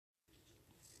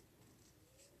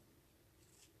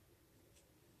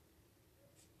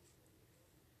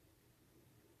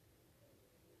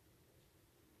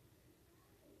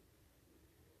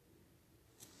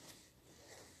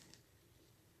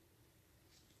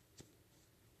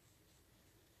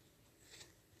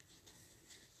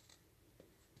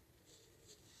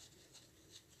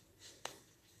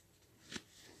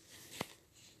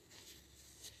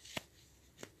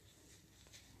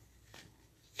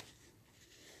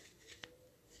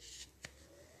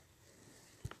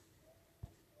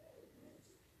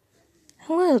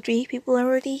Hello, 3 people are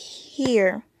already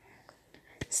here.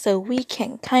 So we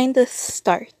can kinda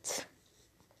start.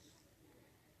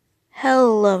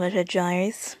 Hello, Mr.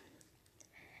 Gyres.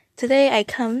 Today I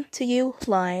come to you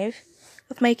live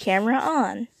with my camera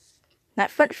on.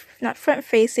 Not front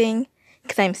facing,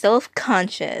 because I'm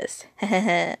self-conscious.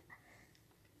 This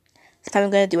time I'm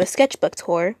gonna do a sketchbook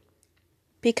tour.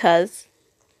 Because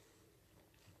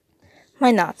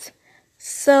why not?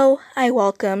 So I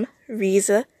welcome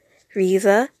Riza,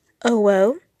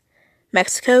 Owo,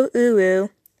 Mexico Uwu,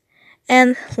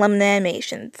 and Lemon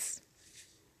Animations.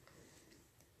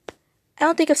 I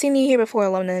don't think I've seen you here before,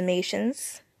 Lemon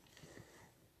Animations.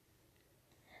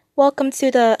 Welcome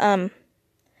to the,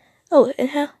 oh,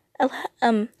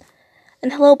 and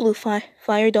hello, Blue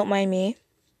Fire, don't mind me.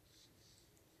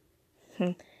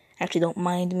 Actually, don't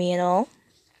mind me at all.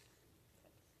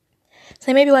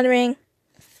 So you may be wondering,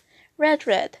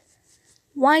 Red,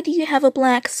 why do you have a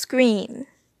black screen?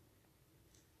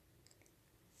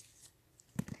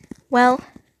 Well,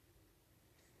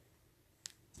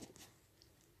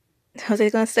 what was I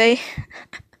gonna say?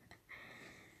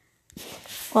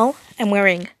 Well, I'm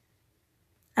wearing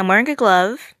a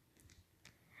glove,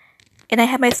 and I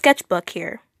have my sketchbook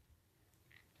here.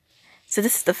 So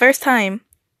this is the first time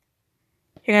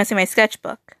you're gonna see my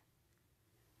sketchbook.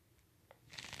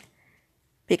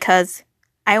 Because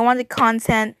I wanted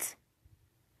content,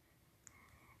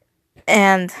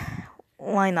 and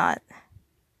why not?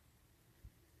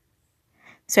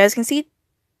 So as you can see,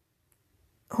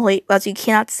 as you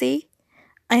cannot see,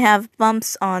 I have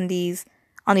bumps on these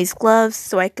gloves,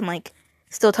 so I can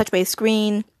still touch my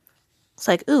screen. It's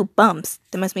like, ooh, bumps.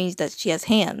 That must mean that she has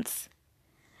hands.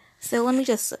 So let me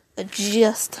just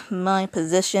adjust my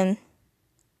position,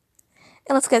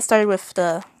 and let's get started with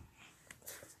the.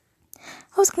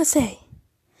 What was I gonna say?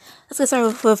 Let's get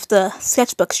started with the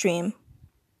sketchbook stream.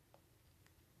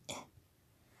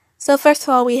 So first of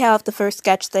all, we have the first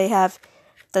sketch that I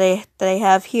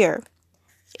have here.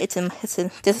 This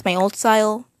is my old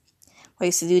style. I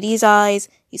used to do these eyes.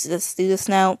 Used to just do the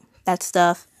snout, that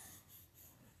stuff.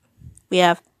 We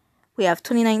have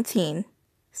 2019.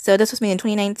 So this was made in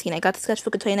 2019. I got the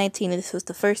sketchbook in 2019, and this was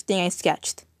the first thing I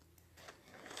sketched.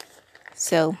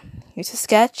 So here's a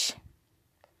sketch.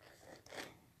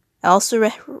 I also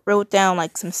wrote down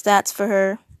some stats for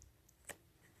her.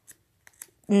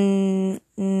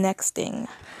 Next thing.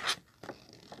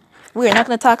 We're not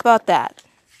going to talk about that.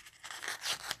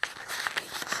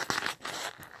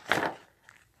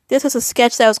 This was a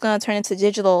sketch that I was going to turn into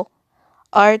digital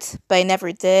art, but I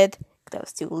never did. I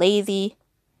was too lazy.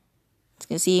 As you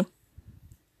can see,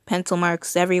 pencil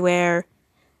marks everywhere.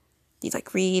 These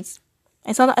reeds.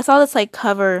 I saw this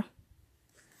cover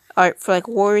art for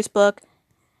Warriors book.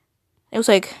 It was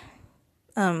I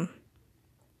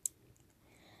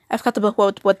forgot the book,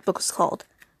 what the book was called.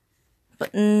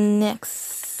 But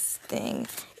next thing,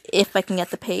 if I can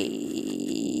get the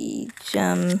page,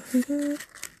 I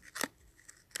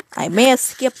may have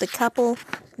skipped a couple.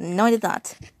 No, I did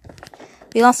not.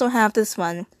 We also have this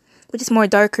one, which is more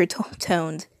darker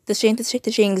toned. The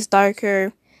shading is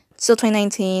darker. Still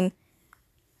 2019.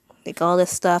 All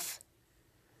this stuff.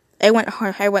 I went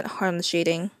hard on the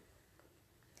shading.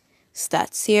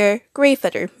 Stats here: Grey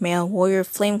Feather, male warrior,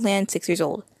 flame clan, 6 years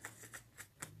old.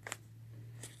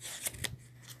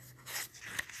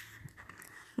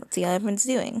 Let's see how everyone's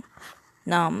doing.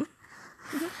 I'm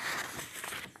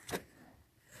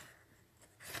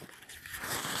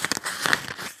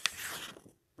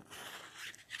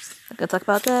gonna talk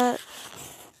about that.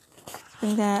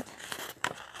 Bring that.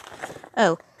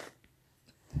 Oh.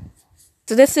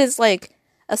 So this is a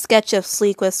sketch of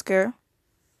Sleek Whisker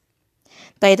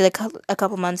that I did a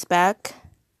couple months back.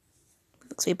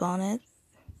 Looks like bonnet.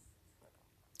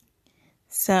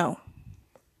 So,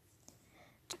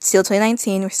 still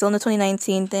 2019. We're still in the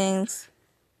 2019 things.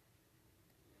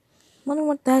 Wonder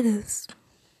what that is.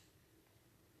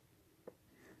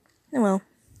 Oh well.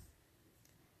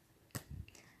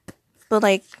 But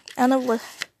I don't know what.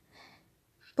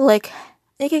 But I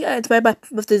think I got inspired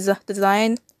with the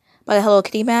design by the Hello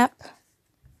Kitty map.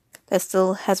 That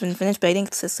still hasn't been finished, but I think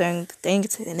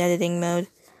it's in editing mode.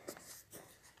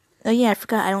 Oh yeah, I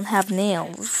forgot I don't have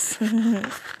nails.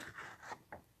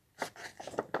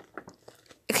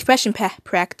 Expression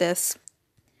practice.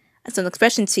 That's an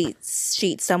expression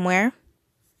sheet somewhere.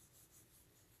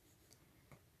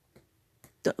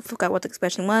 Forgot what the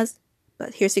expression was,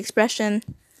 but here's the expression.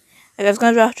 I was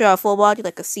gonna draw a full body,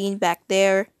 a scene back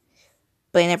there,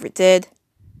 but I never did.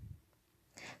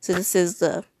 So this is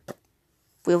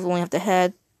we only have the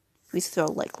head. We used to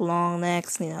throw long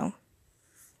necks,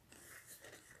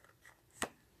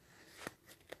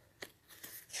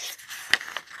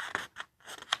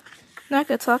 not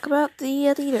gonna talk about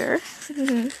the leader.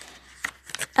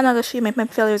 I'm not gonna show you my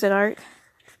failures at art.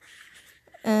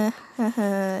 I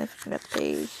forgot the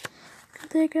page.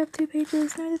 They got 2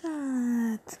 pages. No, I did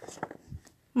not.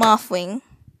 Mothwing.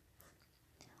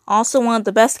 Also one of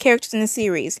the best characters in the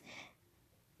series.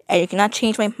 And you cannot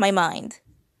change my mind.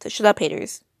 So shut up,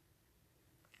 haters.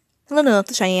 Hello,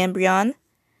 the shiny embryon.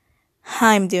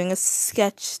 I'm doing a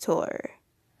sketch tour.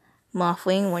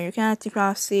 Mothwing, when your character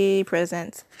prophecy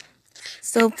present.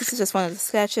 So this is just one of the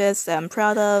sketches that I'm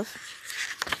proud of.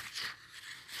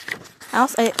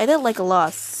 I did like a lot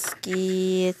of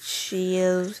sketches.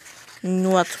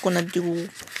 Not gonna do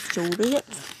show it.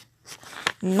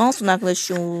 Not gonna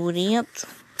show it.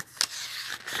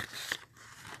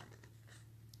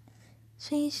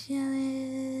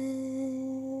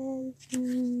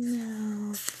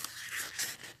 No.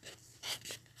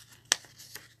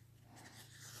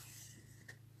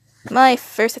 My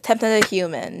first attempt at a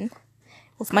human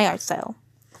with my art style,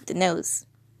 the nose.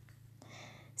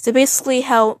 So basically,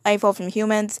 how I evolved from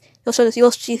humans. You'll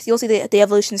see the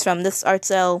evolutions from this art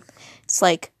style. It's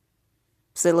like,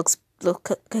 so it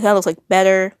kind of looks like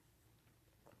better.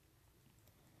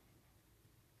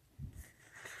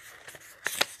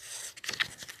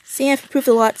 See, I've improved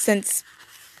a lot since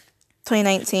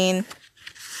 2019.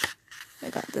 I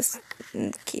got this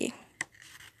key.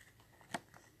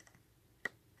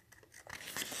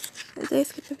 Did I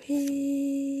skip a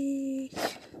page?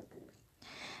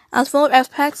 I was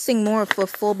practicing more for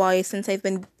full body since I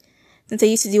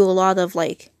used to do a lot of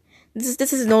like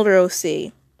this is an older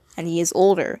OC, and he is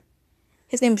older.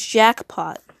 His name's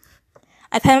Jackpot.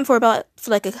 I've had him for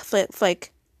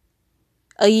like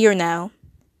a year now.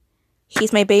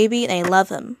 He's my baby, and I love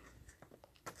him.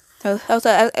 I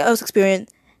was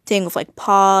experimenting with like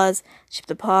paws, shape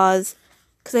the paws,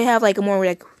 because they have like a more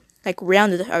like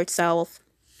rounded art style.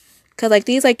 Cause like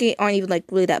these like aren't even like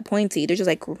really that pointy. They're just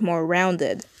like more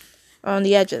rounded around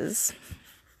the edges.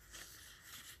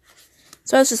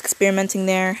 So I was just experimenting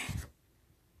there.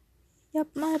 Yep,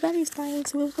 my battery's dying,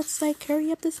 so let's like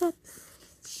hurry up this up.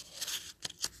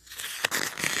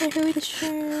 Can I hurry this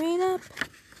train up?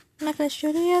 I'm not gonna show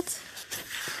it yet.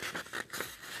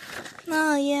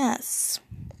 Ah, yes.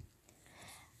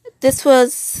 This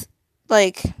was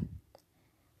like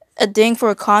a ding for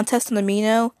a contest on the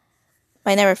Mino.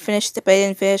 But I never finished it, but I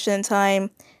didn't finish it in time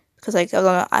because like I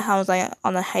was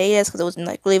on a hiatus because I wasn't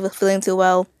like really feeling too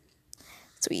well.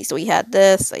 So we had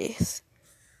this. So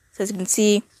as you can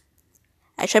see,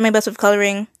 I tried my best with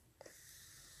coloring.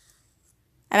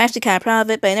 I'm actually kind of proud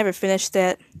of it, but I never finished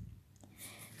it.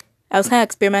 I was kind of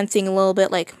experimenting a little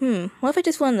bit, like, what if I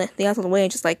just went the outside of the way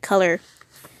and just color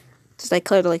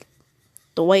like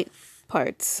the white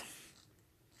parts.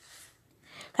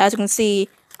 As you can see,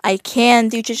 I can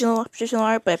do traditional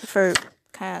art, but I prefer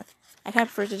kind of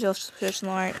prefer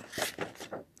traditional art.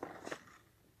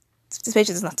 This page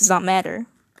does not matter.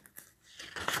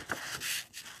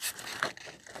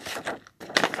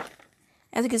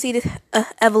 As you can see, this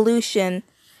evolution.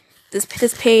 This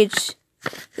page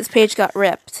got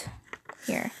ripped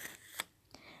here.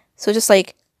 So just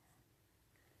like,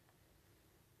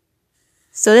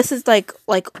 so this is like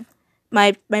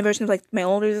my version of like my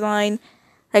older design.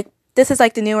 Like this is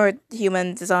like the newer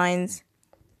human designs,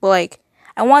 but like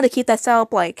I wanted to keep that style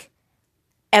up like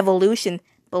evolution,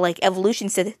 but like evolution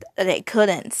said that it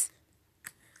couldn't.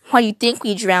 Why do you think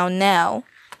we drown now?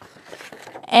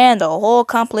 And a whole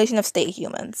compilation of state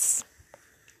humans.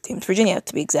 Teams Virginia,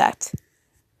 to be exact.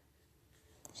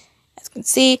 As you can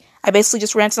see, I basically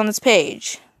just ranted on this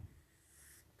page.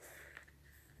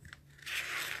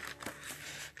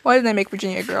 Why didn't I make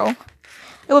Virginia a girl?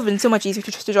 It would have been so much easier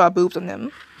to draw boobs on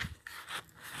him.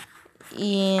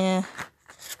 Yeah.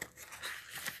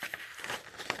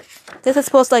 This is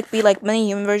supposed to like be like many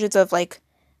human versions of like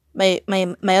my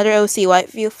other OC White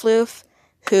Floof,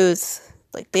 who's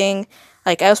like thing.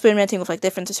 Like I was experimenting with like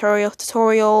different tutorials,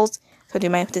 so I do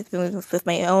with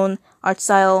my own art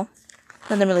style.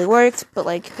 None of them really worked, but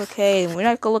like okay, we're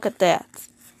not gonna look at that.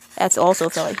 That's also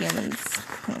fellow humans.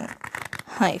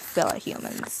 Hi, fellow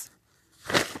humans.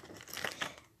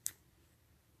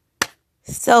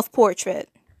 Self-portrait.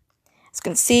 As you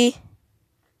can see,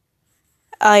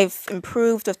 I've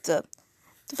improved with the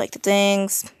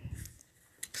things.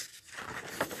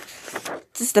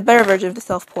 This is the better version of the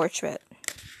self-portrait.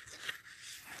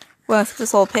 Well,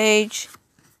 this whole page,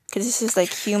 because this is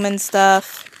like human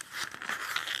stuff.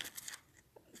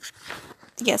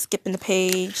 Yeah, skipping the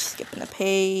page.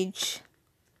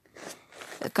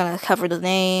 It's gonna cover the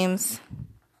names.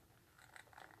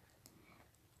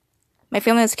 My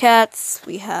family has cats.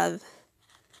 We have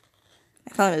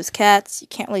I call them as cats. You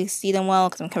can't really see them well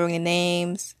because I'm covering the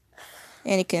names.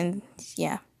 And you can,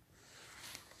 yeah.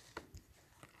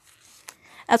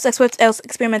 I was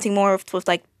experimenting more with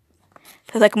like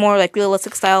more like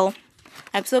realistic style.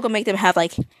 I'm still gonna make them have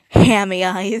like hammy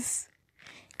eyes,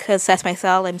 cause that's my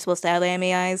style. I'm supposed to have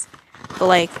hammy eyes, but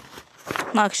like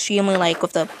not extremely like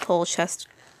with the whole chest.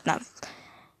 Not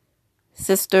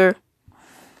sister.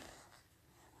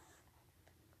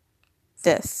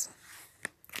 This.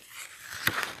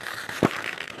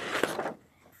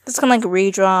 Just kind of like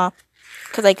redraw,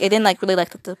 cause like it didn't like really like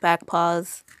the back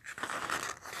paws.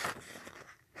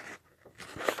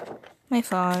 My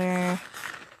father.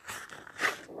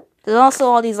 There's also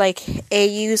all these like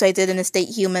AUs I did in the State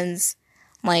Humans,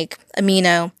 like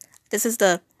amino. This is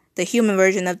the human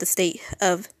version of the State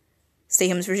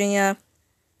Humans Virginia.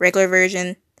 Regular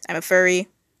version. I'm a furry.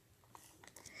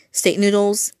 State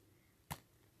Noodles.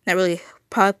 Not really a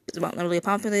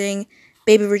popular thing.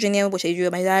 Baby Virginia, which I drew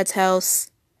at my dad's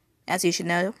house, as you should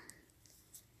know.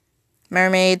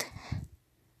 Mermaid.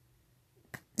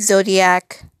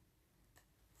 Zodiac.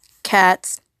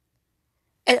 Cats.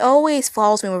 It always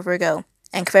follows me wherever I go.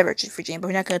 And Confederate Virginia, but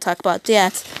we're not going to talk about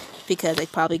that because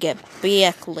I'd probably get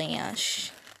backlash.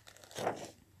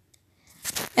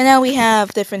 And now we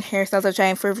have different hairstyles I'm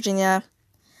trying for Virginia.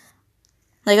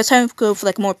 Like, I'm trying to go for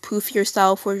like more poofier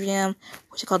style for Virginia,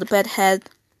 which I call the bedhead.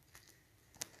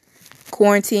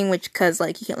 Quarantine, which, cause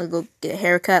like you can't really go get a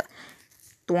haircut.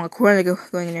 Don't want quarantine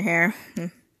going in your hair.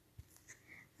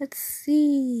 Let's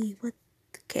see.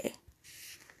 Okay.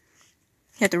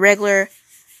 You have the regular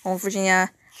old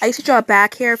Virginia. I used to draw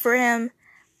back hair for him,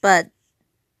 but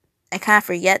I kind of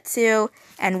forget to.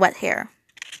 And wet hair.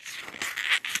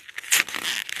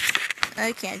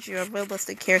 I can't draw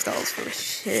realistic hairstyles for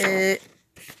shit.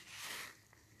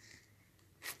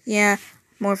 Yeah,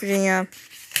 more Virginia.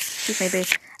 She's my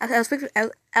base.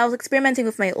 I was experimenting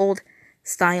with my old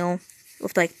style,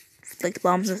 with like the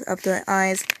bottoms of the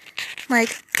eyes.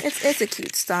 Like it's a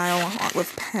cute style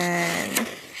with pen.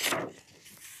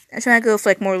 I'm trying to go for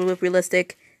like more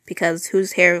realistic because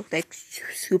whose hair like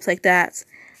swoops like that?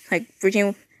 Like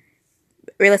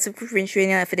realistic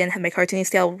Virginia, if it didn't have my cartoony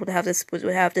style, would have this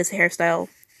hairstyle.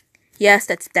 Yes,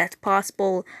 that's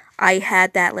possible. I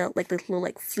had that little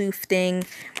like floof thing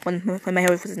when my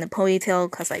hair was in a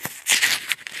ponytail, cause like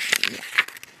yeah.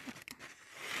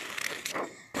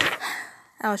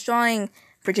 I was drawing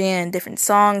Virginia in different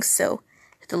songs, so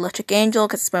the Electric Angel,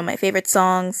 cause it's one of my favorite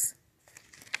songs.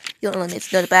 You don't really need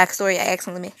to know the backstory.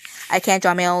 I can't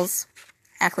draw males.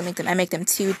 I make them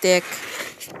too thick.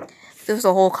 This was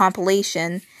a whole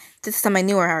compilation. This is some of my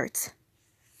newer art.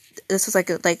 This was like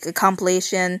a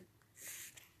compilation.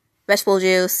 Vegetable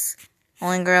Juice,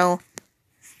 Only Girl,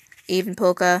 Even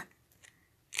Polka.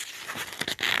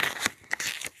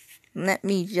 Let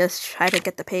me just try to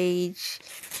get the page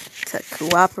to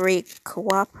cooperate,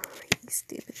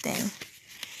 stupid thing.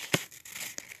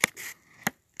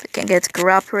 I can't get it to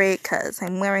cooperate because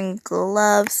I'm wearing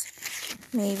gloves.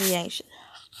 Maybe I should.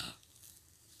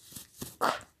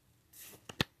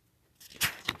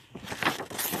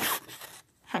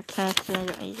 Okay, so I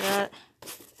don't need that.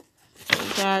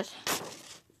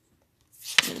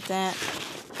 Need that.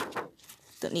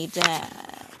 Don't need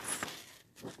that.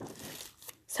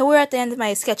 So we're at the end of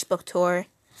my sketchbook tour.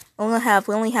 We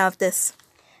only have this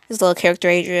little character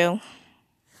I drew.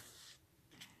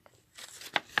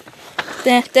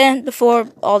 Then before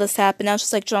all this happened, I was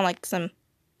just like drawing like some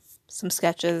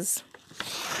sketches.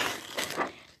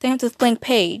 Then I have this blank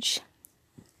page.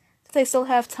 Since I still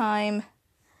have time,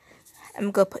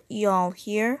 I'm gonna put y'all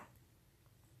here.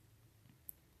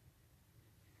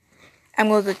 I'm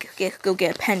gonna go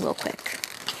get a pen real quick.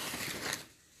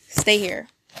 Stay here.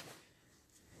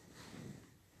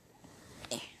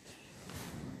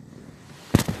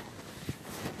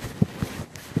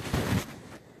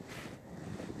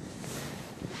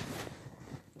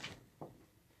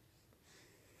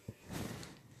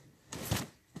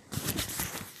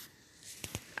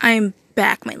 I'm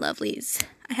back, my lovelies.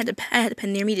 I had a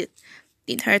pen near me the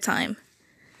entire time.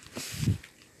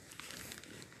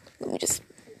 Let me just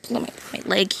pull my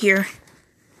leg here.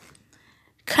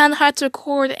 Kind of hard to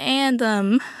record and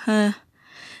draw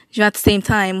at the same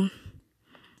time.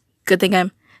 Good thing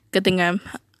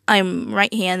I'm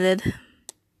right-handed.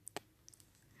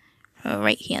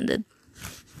 Right-handed.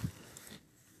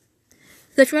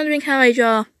 So if you're wondering how I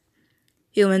draw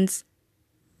humans,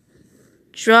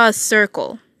 draw a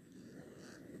circle.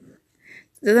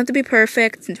 It doesn't have to be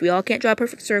perfect, since we all can't draw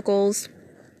perfect circles,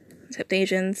 except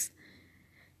Asians.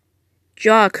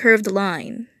 Draw a curved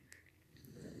line.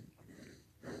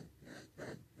 So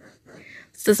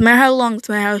it doesn't matter how long, it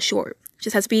doesn't matter how short.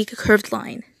 just has to be a curved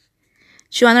line.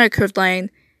 Draw another curved line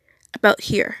about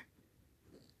here.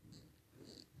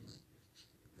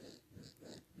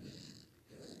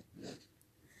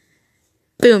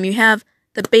 Boom, you have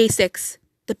the basics,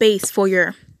 the base for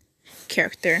your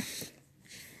character.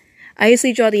 I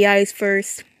usually draw the eyes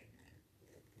first.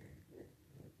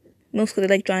 Mostly I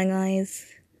like drawing eyes.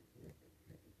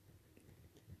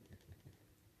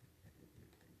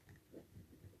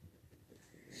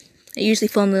 I usually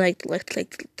fall in like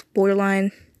the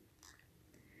borderline.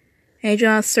 And I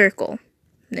draw a circle,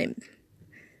 like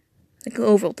an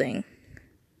oval thing.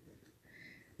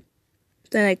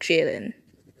 Then I shade it in.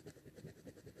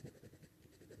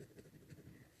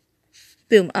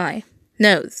 Boom, eye.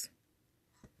 Nose.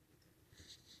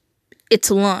 It's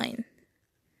a line.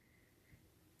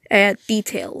 I add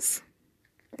details.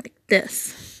 Like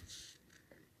this.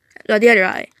 Draw the other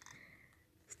eye.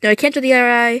 No, I can't draw the other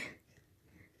eye.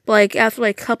 But like after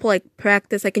like a couple like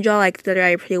practice, I can draw like the other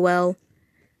eye pretty well.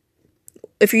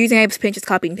 If you're using Ibis Paint, just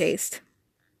copy and paste.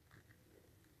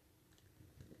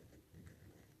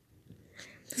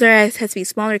 This other eye has to be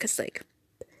smaller because like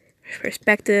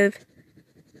perspective.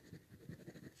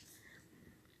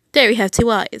 There we have two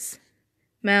eyes.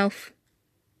 Mouth.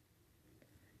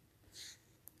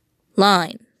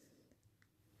 Line.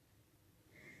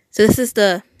 So this is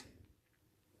the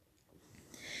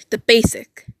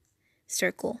basic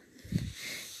circle.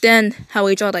 Then how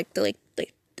we draw like the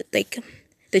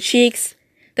cheeks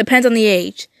depends on the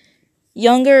age.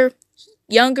 Younger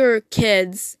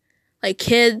kids, like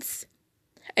kids,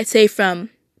 I'd say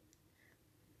from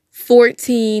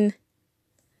 14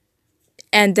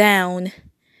 and down,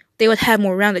 they would have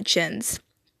more rounded chins.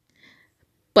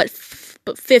 But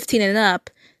 15 and up,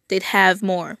 they'd have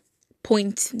more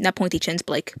not pointy chins,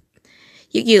 but like,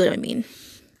 you know what I mean.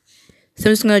 So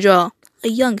I'm just gonna draw a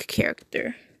young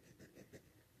character.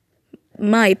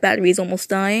 My battery's almost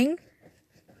dying.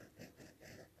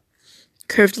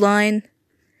 Curved line.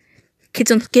 Kids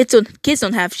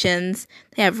don't have chins.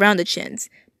 They have rounded chins.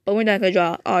 But we're not gonna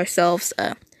draw ourselves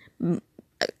a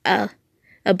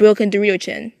broken Dorito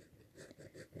chin.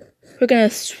 We're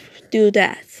gonna do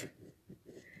that.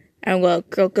 I'm gonna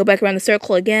go back around the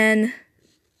circle again.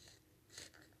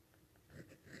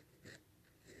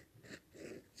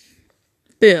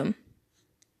 Boom.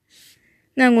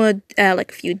 Now I'm gonna add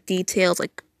like a few details,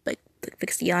 like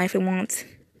fix the eye if I want.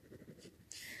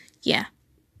 Yeah.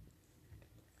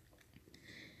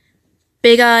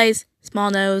 Big eyes,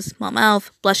 small nose, small mouth,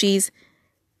 blushies,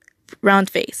 round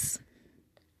face.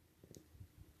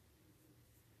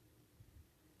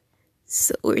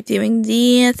 So we're doing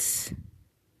this.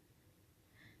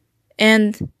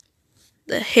 And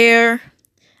the hair,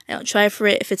 I don't try for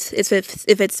it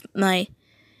if it's my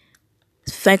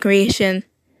fan creation.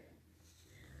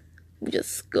 We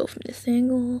just go from this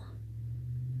angle.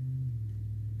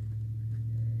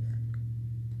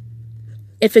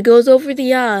 If it goes over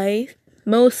the eye,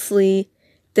 mostly,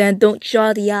 then don't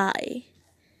draw the eye.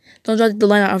 Don't draw the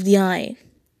line out of the eye.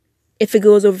 If it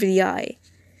goes over the eye.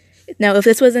 Now, if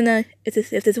this was if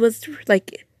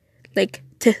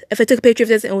I took a picture of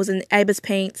this and it was in Ibis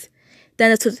Paint,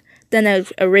 then I'd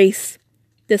erase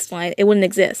this line. It wouldn't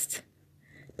exist.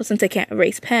 But since I can't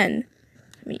erase pen,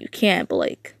 I mean you can't, but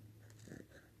like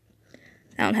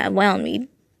I don't have one on me.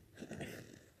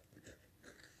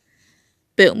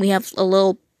 Boom, we have a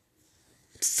little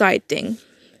side thing.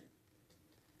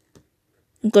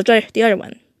 Go try the other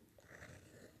one.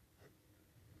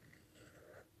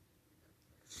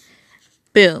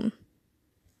 Boom.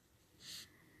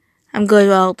 I'm going to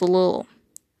draw the little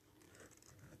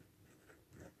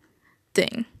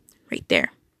thing right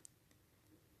there.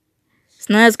 It's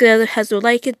not as good as I would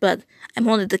like it, but I'm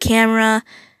holding the camera.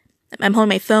 I'm holding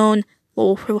my phone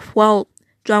while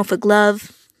drawing with a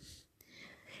glove.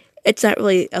 It's not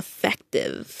really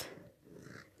effective.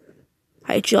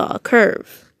 I draw a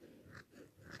curve.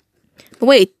 But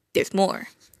wait, there's more.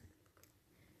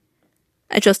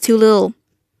 I draw two little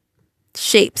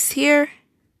shapes here,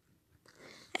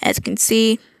 as you can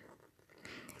see,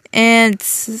 and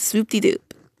swoop-de-doop.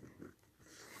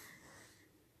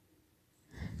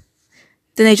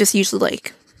 Then I just usually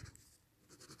like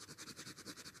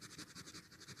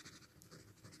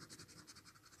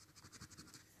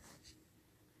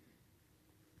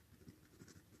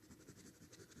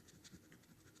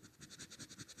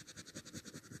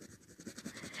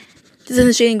this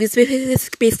isn't shading, this is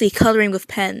basically coloring with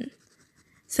pen,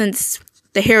 since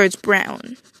the hair is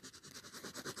brown.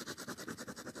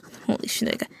 Holy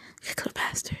shit, I got color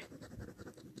faster.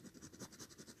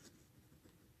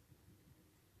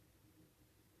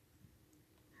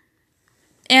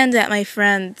 And that, my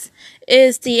friends,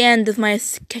 is the end of my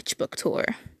sketchbook tour.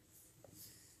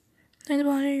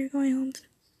 You're going home.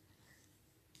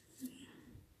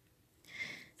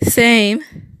 Same.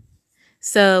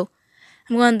 So,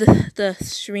 I'm going to the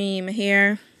stream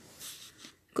here.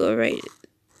 Go right.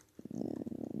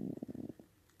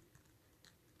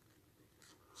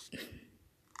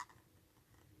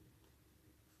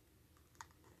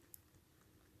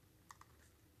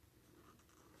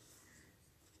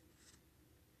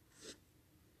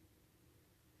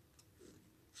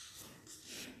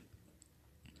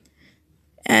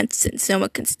 And since no one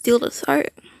can steal this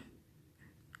art,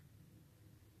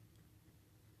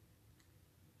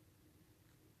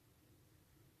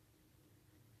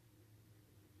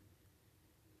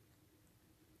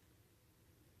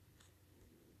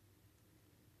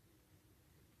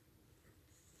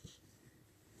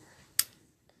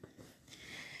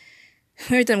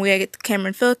 we're done. We gotta get the camera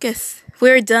in focus.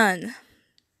 We're done.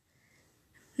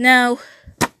 Now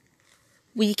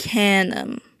we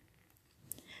can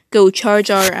go charge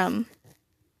our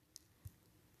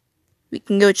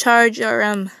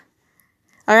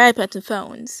iPads and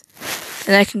phones,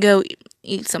 and I can go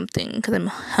eat something because I'm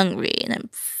hungry and I'm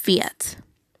fat.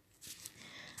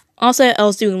 Also, I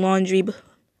was doing laundry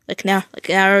like an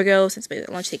hour ago, since my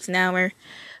lunch takes an hour.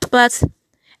 But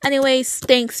anyways,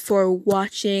 thanks for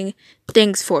watching.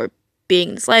 Thanks for being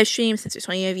in this live stream, since there's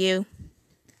 20 of you.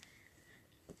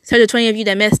 Sorry to 20 of you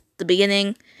that missed the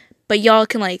beginning, but y'all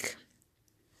can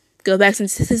go back,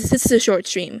 since this is a short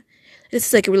stream.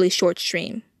 This is a really short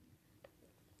stream.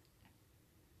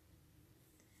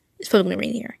 It's probably gonna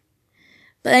rain here.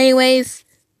 But anyways,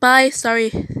 bye. Sorry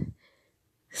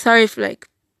for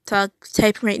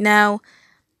typing right now.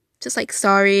 Just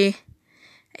sorry.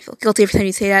 I feel guilty every time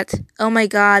you say that. Oh my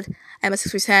god, I'm at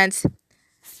 6%.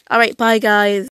 Alright, bye guys.